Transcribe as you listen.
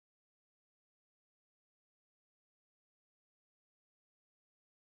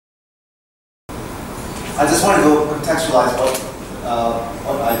I just want to go contextualize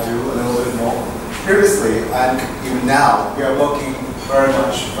what I do a little bit more. Previously, and even now, we are working very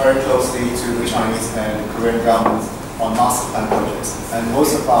closely to the Chinese and Korean governments on master plan projects. And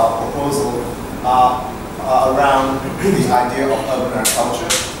most of our proposals are around the idea of urban agriculture,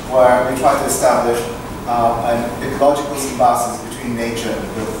 where we try to establish an ecological symbiosis between nature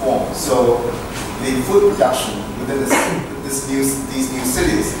and built form. So the food production within these new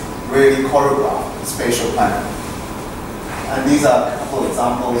cities really choreograph the spatial planning. And these are a couple of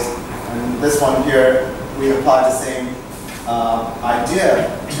examples. And this one here, we apply the same idea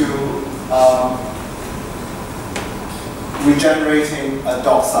to regenerating a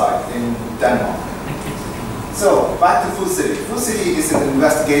dockside in Denmark. So, back to Food City. Food City is an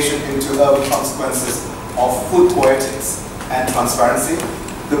investigation into urban consequences of food poetics and transparency.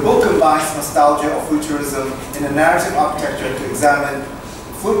 The book combines nostalgia of futurism in a narrative architecture to examine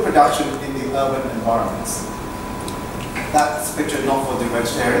food production in the urban environments. That's pictured not for the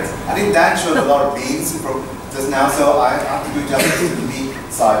vegetarians. I think Dan showed a lot of beans just now, so I have to do justice to the meat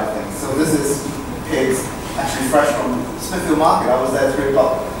side of things. So this is pigs, actually fresh from Smithfield Market. I was there at 3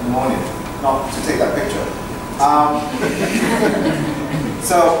 o'clock in the morning, not to take that picture.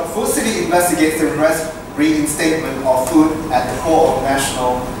 So Food City investigates the reinstatement of food at the core of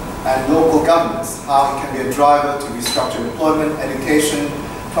national and local governments, how it can be a driver to restructure employment, education,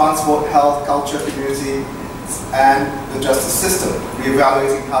 transport, health, culture, community, and the justice system,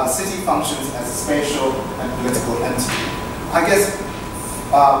 reevaluating how the city functions as a spatial and political entity. I guess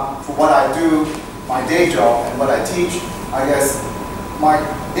for what I do, my day job, and what I teach, I guess my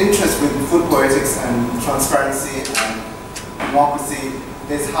interest with food poetics and transparency and democracy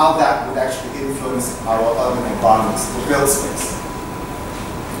is how that would actually influence our urban environments, the built space.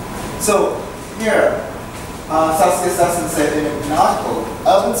 So here, Saskia Sasson said in an article,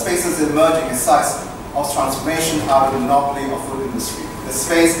 urban spaces emerging as sites of transformation out of the monopoly of food industry, the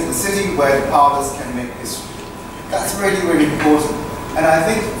space in the city where the powerless can make history. That's really important. And I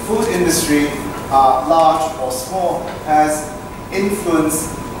think food industry, large or small, has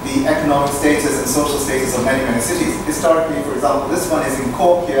influenced the economic status and social status of many cities. Historically, for example, this one is in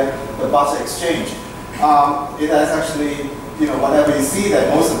Cork here, the butter exchange. It has actually, whatever you see there,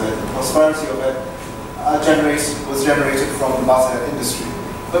 most of it, the prosperity of it, was generated from the butter industry.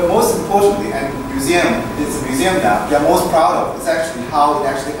 But most importantly, and it's a museum now, they're most proud of is actually how it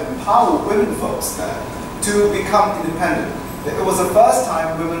actually empowered women folks there to become independent. It was the first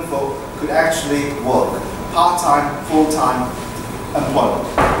time women folk could actually work, part-time, full-time employment.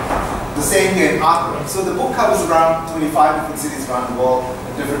 The same here in Accra. So the book covers around 25 different cities around the world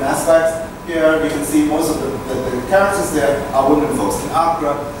in different aspects. Here we can see most of the characters there are women folks. In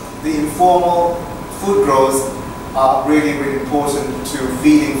Accra, the informal food growers are really important to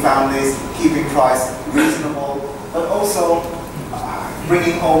feeding families, keeping price reasonable, but also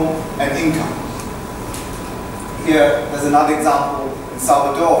bringing home an income. Here, there's another example in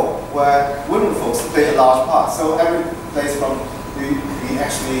Salvador where women folks play a large part. So every place we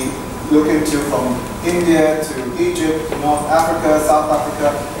actually look into, from India to Egypt, North Africa, South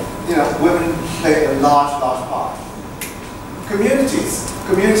Africa, women play a large part.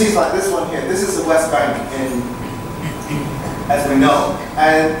 Communities like this one here. This is the West Bank as we know,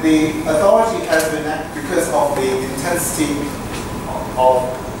 and the authority has been, because of the intensity of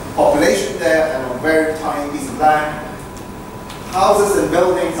population there and a very tiny piece of land, houses and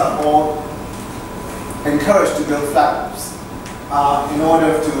buildings are all encouraged to build flat roofs in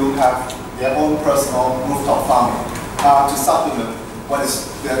order to have their own personal rooftop farming to supplement what is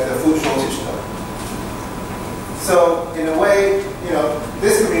the food shortage there. So in a way,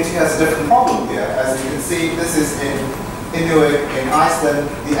 this community has a different problem here. As you can see, this is in Inuit in Iceland.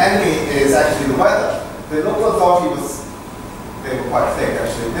 The enemy is actually the weather. The local authority they were quite thick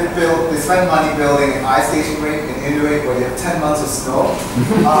actually. They spent money building an ice skating rink in Inuit where you have 10 months of snow.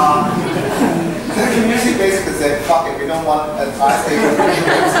 The community basically said, fuck it, we don't want an ice skating rink.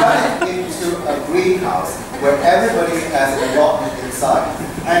 It's turning into a greenhouse where everybody has an allotment inside.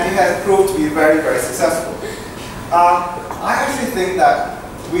 And it has proved to be very successful. I actually think that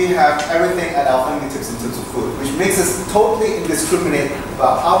we have everything at our fingertips in terms of food, which makes us totally indiscriminate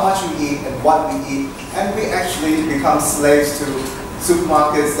about how much we eat and what we eat, and we actually become slaves to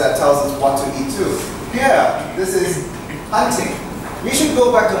supermarkets that tells us what to eat too. Here, this is hunting. We should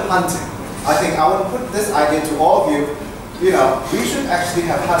go back to hunting. I think I want to put this idea to all of you. We should actually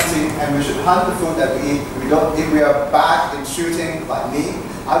have hunting, and we should hunt the food that we eat. If we are bad in shooting, like me,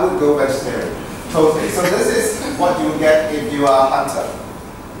 I would go vegetarian. Totally. So this is what you get if you are a hunter.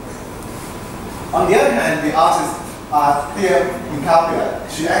 On the other hand, the artist Here in Calcutta,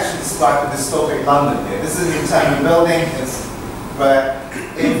 she actually described a dystopic London here. This is an Italian building, it's where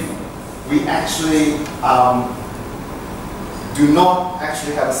if we actually do not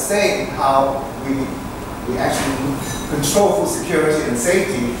actually have a say in how we actually control food security and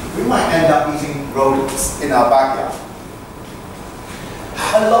safety, we might end up eating rodents in our backyard.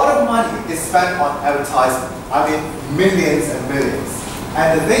 A lot of money is spent on advertising. I mean, millions and millions.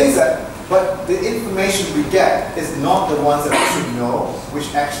 And the things that, but the information we get is not the ones that we should know,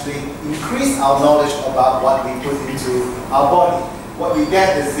 which actually increase our knowledge about what we put into our body. What we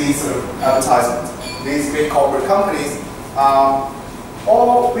get is these sort of advertisements, these big corporate companies,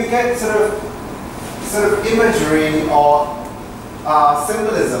 or we get sort of imagery or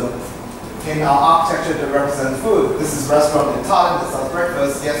symbolism in our architecture that represent food. This is a restaurant in Thailand that sells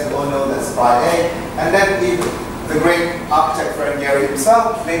breakfast. Yes, we all know that's fried egg. And then even the great architect friend Gary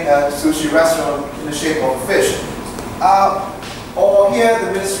himself made a sushi restaurant in the shape of a fish. Or here,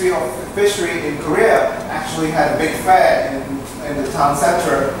 the Ministry of Fishery in Korea actually had a big fair in the town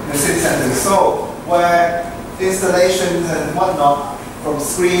center, in the city center in Seoul, where installations and whatnot, from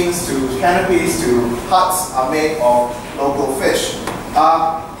screens to canopies to huts, are made of local fish.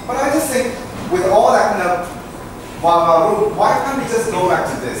 But I just think, with all that kind of why can't we just go back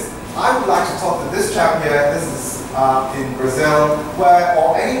to this? I would like to talk to this chap here. This is in Brazil,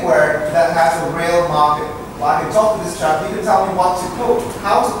 or anywhere that has a real market. Well, I can talk to this chap. He can tell me what to cook,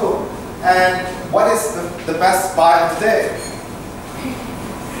 how to cook, and what is the best buy of the day.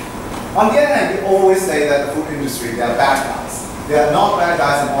 On the other hand, we always say that the food industry, they are bad guys. They are not bad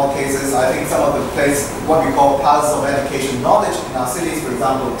guys in all cases. I think some of the place, what we call palaces of education knowledge in our cities, for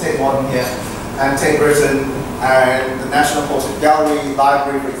example, Tate Modern here, and Tate Britain, and the National Portrait Gallery,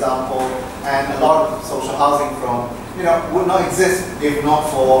 Library, for example, and a lot of social housing would not exist if not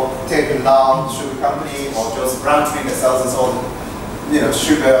for Tate and Lal Sugar Company or Joseph Browntree that sells us all,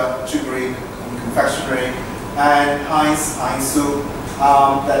 sugary confectionery, and Heinz Soup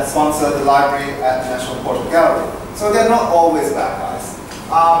that sponsor the library at the National Portrait Gallery. So they're not always bad guys.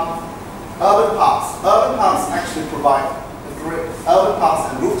 Urban parks actually provide, urban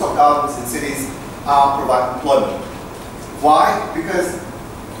parks and rooftop gardens in cities provide employment. Why? Because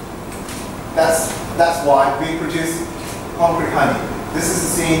that's why we produce concrete honey. This is a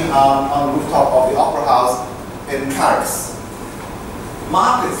scene on the rooftop of the Opera House in Paris.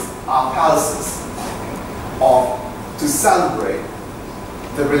 Markets are palaces to celebrate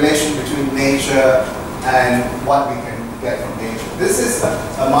the relation between nature and what we can get from nature. This is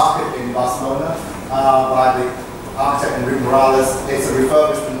a market in Barcelona by the architect Enrique Morales. It's a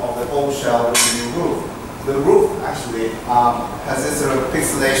refurbishment of the old shell with a new roof. The roof actually has this sort of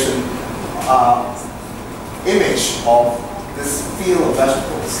pixelation image of this field of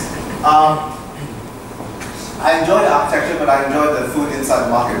vegetables. I enjoy the architecture, but I enjoy the food inside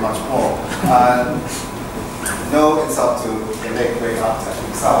the market much more. No insult to the late great architect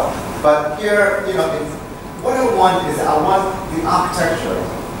himself. But here, what I want is I want the architecture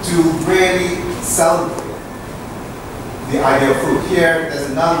to really celebrate the idea of food. Here, there's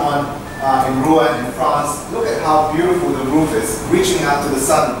another one in Rouen in France. Look at how beautiful the roof is, reaching out to the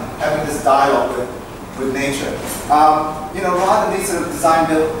sun, having this dialogue with nature. Rather than these sort of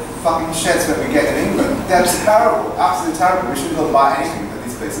design-built fucking sheds that we get in England, they're terrible, absolutely terrible. We shouldn't go buy anything at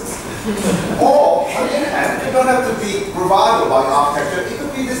these places. Or, on the other hand, you don't have to be bravado about your architecture. It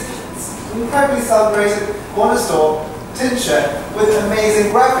could be this incredibly celebrated corner store tin shed with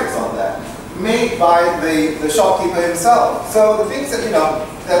amazing graphics on that, made by the shopkeeper himself. So the things that,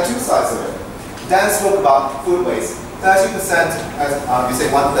 there are two sides of it. Dan spoke about food waste. 30%, as you say,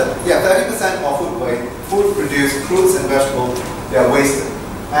 30% of food produced, fruits and vegetables, they are wasted.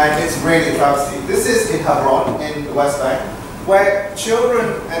 And it's really a travesty. This is in Hebron, in the West Bank, where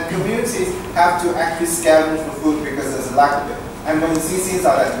children and communities have to actually scavenge for food because there's a lack of it. And when you see scenes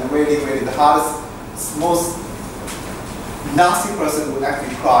like that, you really, the hardest, most nasty person would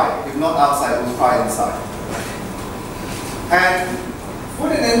actually cry. If not outside, would cry inside. And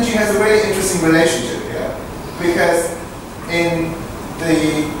food and energy has a really interesting relationship here, because in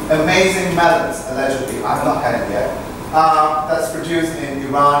the amazing melons, allegedly, I've not had it yet, that's produced in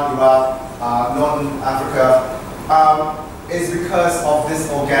Iran, Iraq, Northern Africa, is because of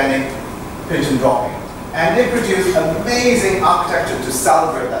this organic pigeon dropping. And they produce amazing architecture to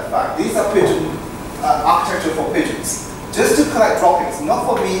celebrate that fact. These are architecture for pigeons. Just to collect droppings, not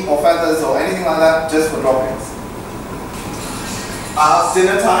for meat or feathers or anything like that, just for droppings.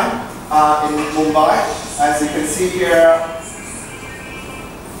 Dinner time in Mumbai, as you can see here.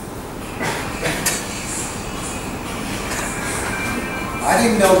 I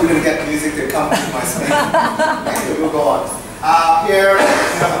didn't know we were going to get music to accompany my speech. Anyway, we'll go on. Here,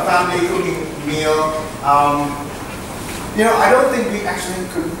 a family cooking meal. I don't think we actually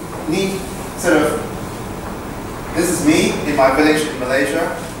could need sort of. This is me in my village in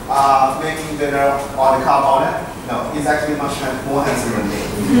Malaysia, making dinner on the car bonnet. No, he's actually much more handsome than me.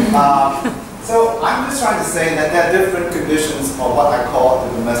 So I'm just trying to say that there are different conditions of what I call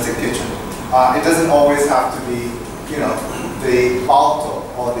the domestic kitchen. It doesn't always have to be, the Balto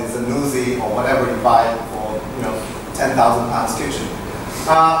or the Zanussi or whatever you buy for, 10,000 pounds kitchen.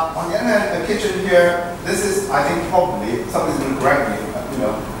 On the other hand, the kitchen here, this is, I think probably, somebody's going to correct me,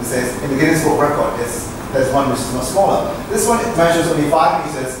 it says in the Guinness Book record, there's one which is much smaller. This one measures only 5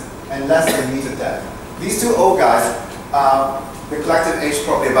 meters and less than a meter depth. These two old guys, the collective age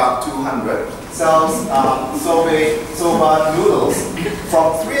probably about 200, sells soba noodles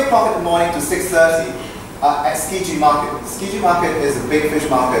from 3 o'clock in the morning to 6:30 at Tsukiji Market. Tsukiji Market is a big fish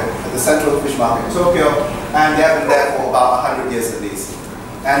market, the central fish market in Tokyo, and they have been there for about 100 years at least.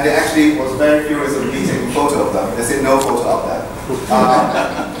 And they actually was very furious of me taking a photo of them. They said no photo of that.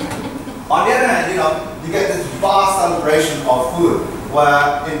 On the other hand, you get this vast celebration of food,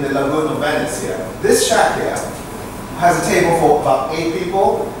 where in the lagoon of Venice here, this shack here has a table for about 8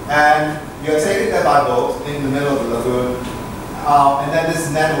 people, and you're taken there by boat in the middle of the lagoon, and then this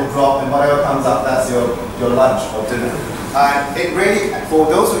net will drop, and whatever comes up, that's your lunch or dinner. And it really, for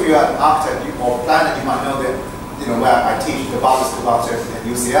those of you who are an architect or planner, you might know that, where I teach the Bartlett School of Architecture at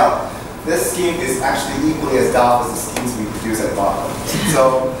UCL, this scheme is actually equally as daft as the schemes we produce at Bartlett.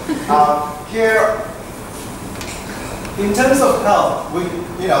 So here, in terms of health, we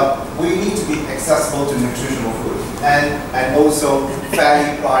need to be accessible to nutritional food and also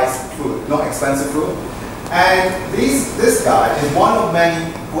fairly priced food, not expensive food. And this guy is one of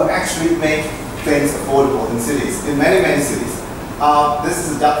many who actually make things affordable in cities, in many, many cities. This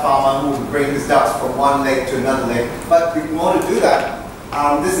is a duck farmer who will bring his ducks from one lake to another lake. But in order to do that,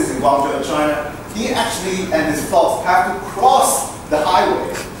 this is in Guangzhou, China, he actually and his flocks have to cross the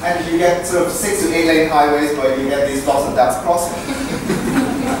highway. And you get sort of 6 to 8 lane highways where you get these flocks of ducks crossing.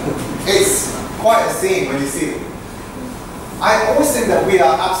 It's quite a scene when you see it. I always think that we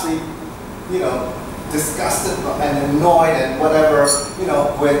are absolutely, disgusted and annoyed and whatever,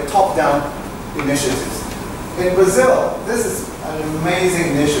 with top-down initiatives. In Brazil, this is an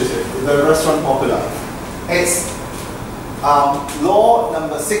amazing initiative, the Restaurant Popular. It's law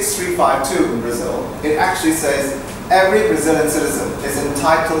number 6352 in Brazil. It actually says every Brazilian citizen is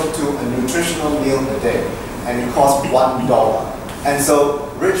entitled to a nutritional meal a day, and it costs $1. And so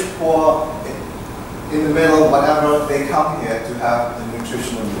rich, poor, in the middle, whatever, they come here to have a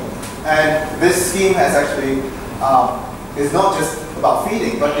nutritional meal. And this scheme has actually, is not just about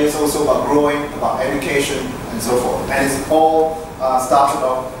feeding, but it's also about growing, about education, and so forth. And it's all started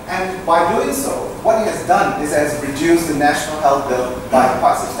off. And by doing so, what he has done is has reduced the national health bill by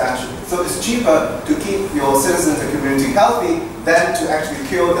quite substantially. So it's cheaper to keep your citizens and community healthy than to actually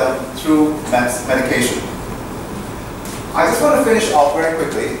cure them through medication. I just want to finish off very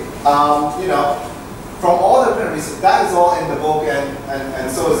quickly. From all the different research, that is all in the book, and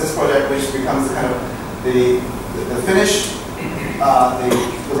so is this project, which becomes kind of the finish,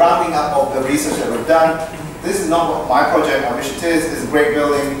 the rounding up of the research that we've done. This is not my project, I wish it is. It's a great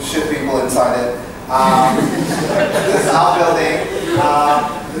building, shit people inside it. This is our building.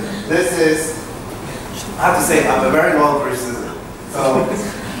 This is, I have to say, I'm a very loyal British citizen. So,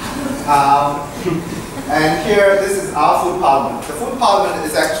 and here, this is our food parliament. The food parliament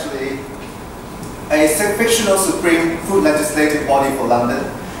is actually a fictional supreme food legislative body for London.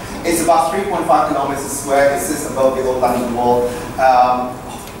 It's about 3.5 kilometers square. It sits above the old London Wall,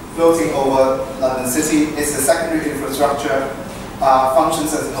 floating over London City. It's a secondary infrastructure,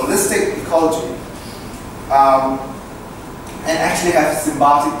 functions as a holistic ecology, and actually has a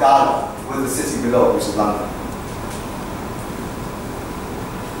symbiotic dialogue with the city below, which is London.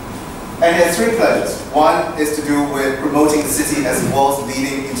 And it has 3 pledges. One is to do with promoting the city as the world's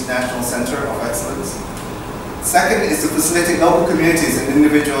leading international center of excellence. Second is to facilitate local communities and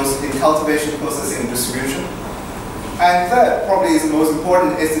individuals in cultivation, processing, and distribution. And third, probably is the most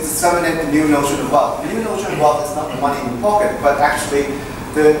important, is to disseminate the new notion of wealth. The new notion of wealth is not the money in the pocket, but actually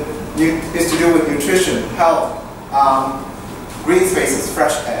is to do with nutrition, health, green spaces,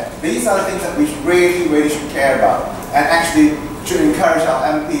 fresh air. These are the things that we really, really should care about, and actually should encourage our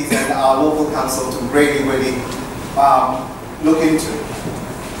MPs and our local council to really, really look into.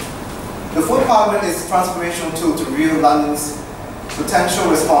 The food parliament is a transformational tool to reveal London's potential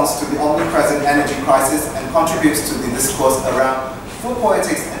response to the omnipresent energy crisis and contributes to the discourse around food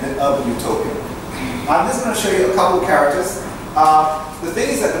politics and an urban utopia. I'm just going to show you a couple of characters. the thing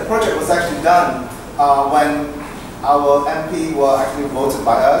is that the project was actually done when our MP were actually voted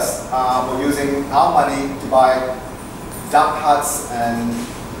by us. We're using our money to buy duck huts and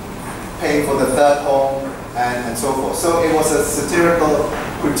paying for the third home and so forth. So it was a satirical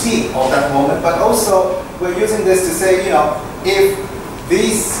critique of that moment, but also we're using this to say, you know, if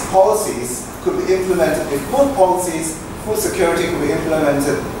these policies could be implemented, if food policies, food security could be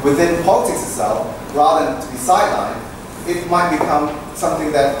implemented within politics itself, rather than to be sidelined, it might become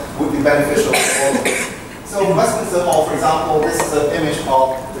something that would be beneficial for all of us. So Westminster Hall, for example, this is an image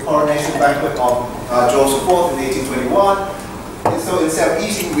of the coronation banquet of George IV in 1821. And so instead of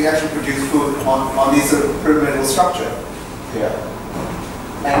eating, we actually produce food on this sort of pyramidal structure here.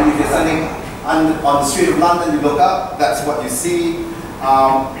 And if you're standing on the street of London, you look up, that's what you see.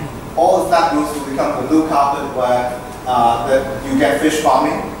 All of that routes will become the blue carpet where you get fish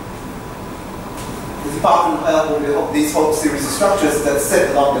farming. The department will be these whole series of structures that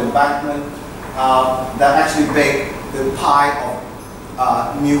sit along the embankment that actually bake the pie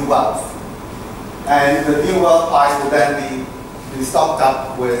of new wealth. And the new wealth pies will then be stocked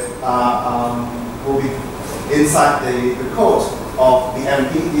up with, will be inside the coat of the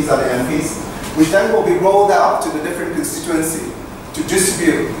MP, these are the MPs, which then will be rolled out to the different constituency to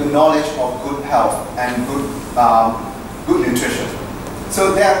distribute the knowledge of good health and good nutrition.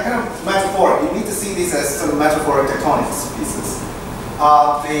 So they are kind of metaphoric. You need to see these as sort of metaphoric tectonics pieces.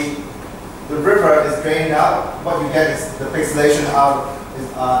 The river is drained out. What you get is the pixelation out.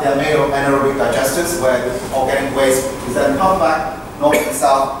 They are made of anaerobic digesters where the organic waste is then pumped back north and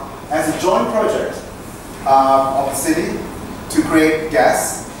south as a joint project of the city to create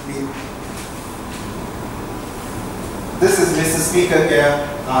gas. This is Mr. Speaker here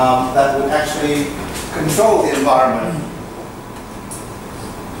that would actually control the environment.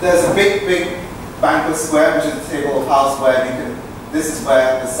 There's a big banquet square, which is the table of house where you can, this is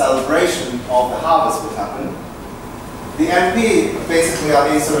where the celebration of the harvest would happen. The MP basically are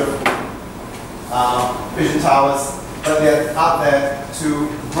these sort of vision towers, but they're out there to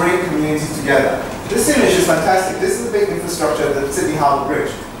bring communities together. This image is fantastic. This is a big infrastructure, the Sydney Harbour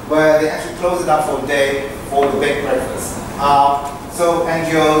Bridge, where they actually close it up for a day for the big breakfast. So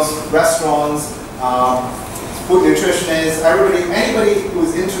NGOs, restaurants, food nutritionists, anybody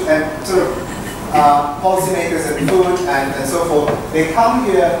who's into and sort of policymakers in food and so forth, they come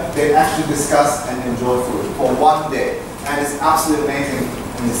here, they actually discuss and enjoy food for one day. And it's absolutely amazing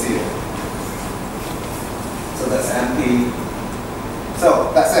when you see it. So that's MP.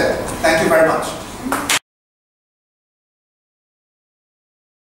 So that's it. Thank you very much.